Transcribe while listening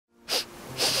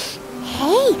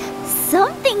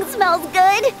smells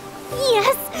good!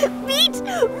 Yes! Meat!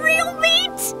 Real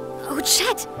meat!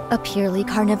 Ochette, a purely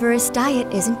carnivorous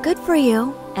diet isn't good for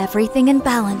you. Everything in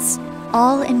balance,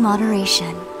 all in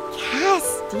moderation.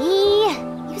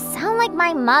 Castti, you sound like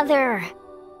my mother.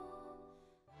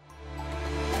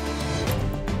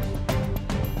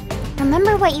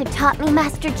 Remember what you taught me,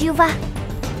 Master Juva?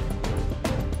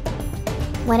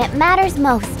 When it matters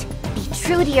most, be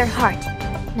true to your heart,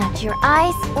 not to your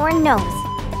eyes or nose.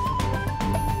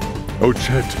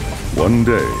 Ochette, one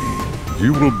day,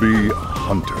 you will be a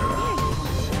hunter,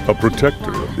 a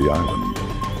protector of the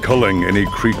island, culling any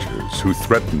creatures who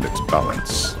threaten its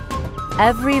balance.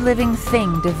 Every living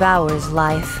thing devours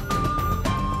life.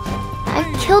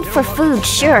 I've killed for food,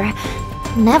 sure.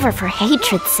 Never for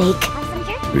hatred's sake.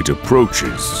 It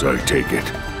approaches, I take it,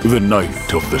 the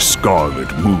night of the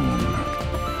Scarlet Moon.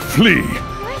 Flee!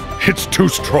 It's too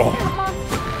strong.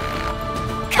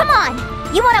 Come on!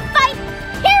 You wanna fight?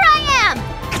 Here I am!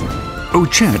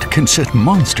 Ochette can set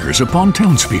monsters upon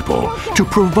townspeople to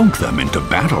provoke them into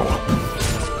battle.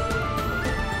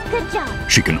 Good job.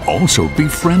 She can also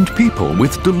befriend people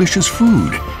with delicious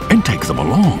food and take them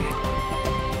along.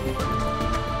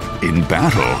 In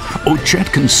battle,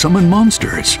 Ochette can summon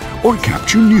monsters or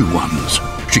capture new ones.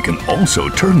 She can also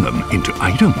turn them into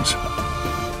items.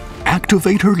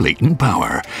 Activate her latent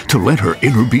power to let her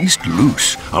inner beast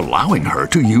loose, allowing her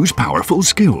to use powerful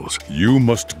skills. You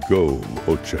must go,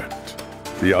 Ochette.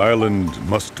 The island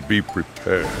must be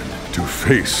prepared to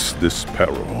face this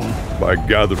peril by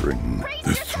gathering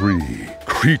the 3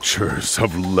 creatures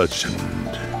of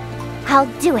legend.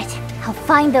 I'll do it. I'll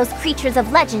find those creatures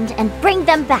of legend and bring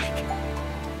them back.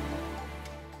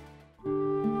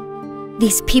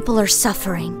 These people are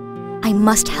suffering. I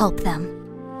must help them.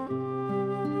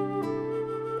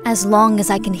 As long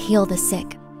as I can heal the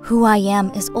sick, who I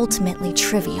am is ultimately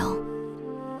trivial.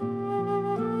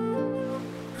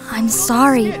 I'm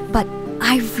sorry, but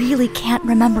I really can't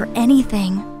remember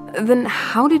anything. Then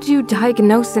how did you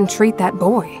diagnose and treat that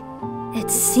boy?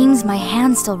 It seems my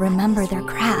hands still remember their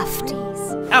craft.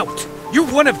 Out! You're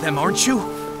one of them, aren't you?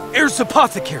 Heirs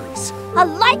Apothecaries. A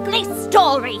likely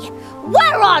story!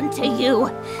 We're on to you!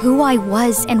 Who I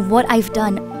was and what I've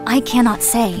done, I cannot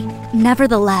say.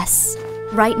 Nevertheless,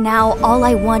 right now, all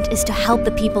I want is to help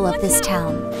the people of this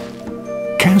town.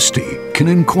 Castti can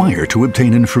inquire to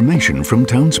obtain information from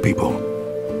townspeople.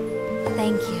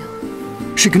 Thank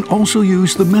you. She can also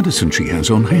use the medicine she has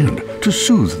on hand to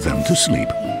soothe them to sleep.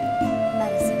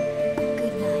 Medicine.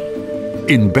 Good night.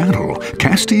 In battle,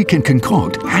 Castti can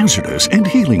concoct hazardous and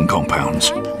healing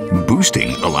compounds.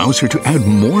 Boosting allows her to add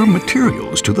more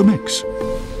materials to the mix.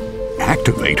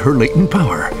 Activate her latent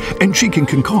power, and she can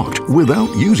concoct without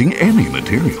using any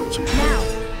materials.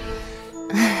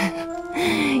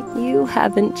 You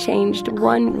haven't changed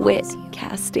one whit,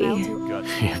 Castti.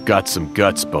 You've got some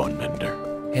guts, Bone Mender.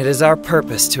 It is our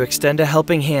purpose to extend a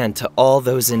helping hand to all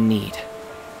those in need.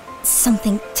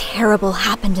 Something terrible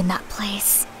happened in that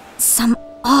place. Some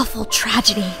awful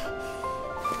tragedy.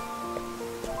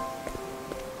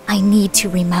 I need to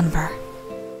remember.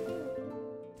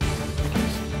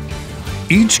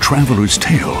 Each traveler's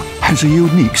tale has a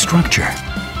unique structure.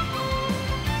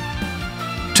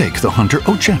 Take the hunter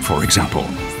Ochette, for example.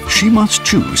 She must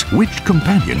choose which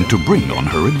companion to bring on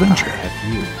her adventure.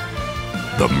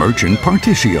 The merchant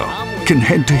Particio can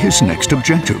head to his next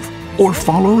objective or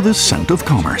follow the scent of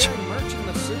commerce.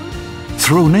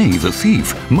 Throné the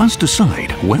thief must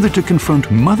decide whether to confront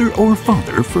mother or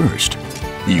father first.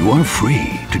 You are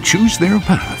free to choose their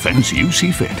path as you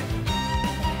see fit.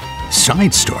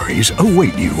 Side stories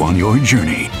await you on your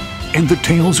journey, and the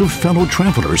tales of fellow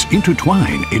travelers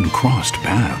intertwine in crossed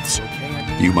paths.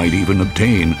 You might even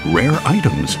obtain rare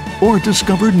items or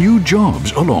discover new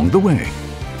jobs along the way.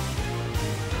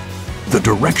 The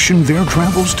direction their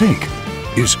travels take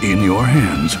is in your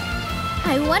hands.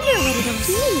 I wonder what it'll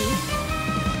be.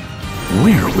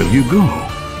 Where will you go?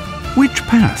 Which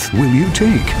path will you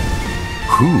take?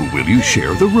 Who will you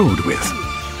share the road with?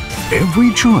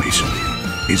 Every choice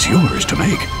is yours to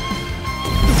make.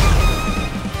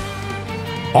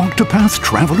 Octopath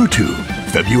Traveler 2,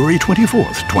 February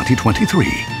 24th, 2023.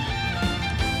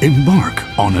 Embark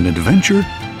on an adventure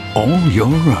all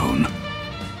your own.